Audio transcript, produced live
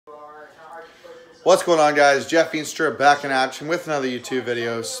What's going on, guys? Jeff Beanstra back in action with another YouTube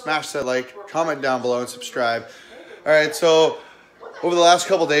video. Smash that like, comment down below, and subscribe. Alright, so over the last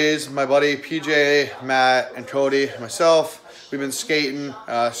couple days, my buddy PJ, Matt, and Cody, myself, we've been skating.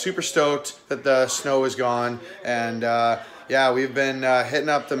 Super stoked that the snow is gone. And yeah, we've been hitting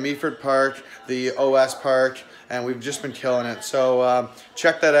up the Meaford Park, the OS Park, and we've just been killing it. So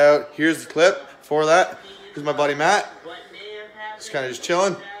check that out. Here's the clip for that. Here's my buddy Matt. He's kind of just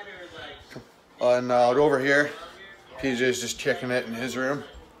chilling. And over here, PJ's just kicking it in his room.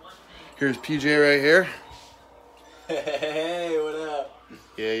 Here's PJ right here. Hey, what up?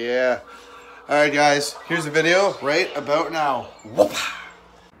 Yeah. Alright guys, here's the video right about now. Whoop!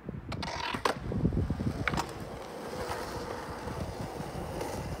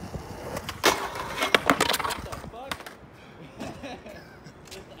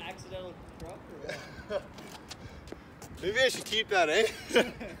 Maybe I should keep that, eh?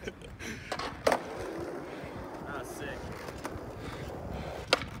 Ah, sick.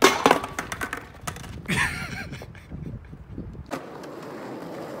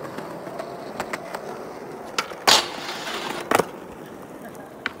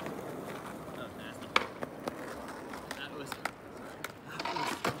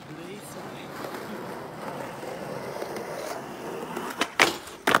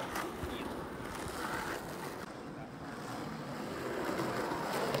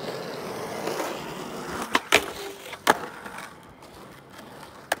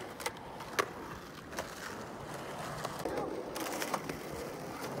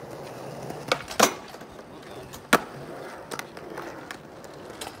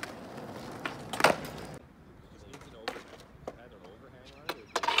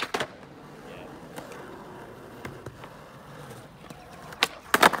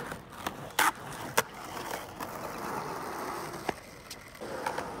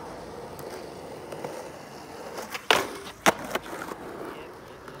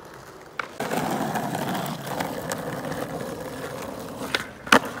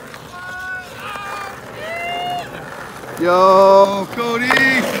 Yo, Cody,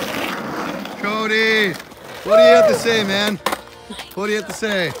 what do you have to say, man? What do you have to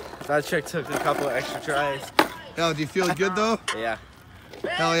say? That trick took a couple of extra tries. Yo, do you feel good though? Yeah.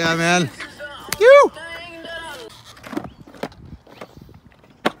 Hell yeah, man. You.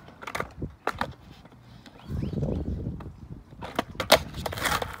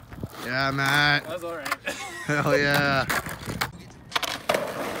 Yeah, Matt. That was alright. Hell yeah.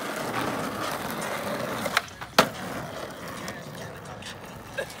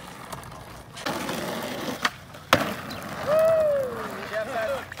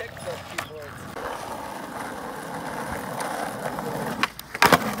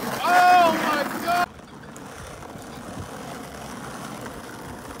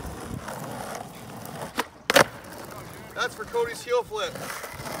 That's for Cody's heel flip.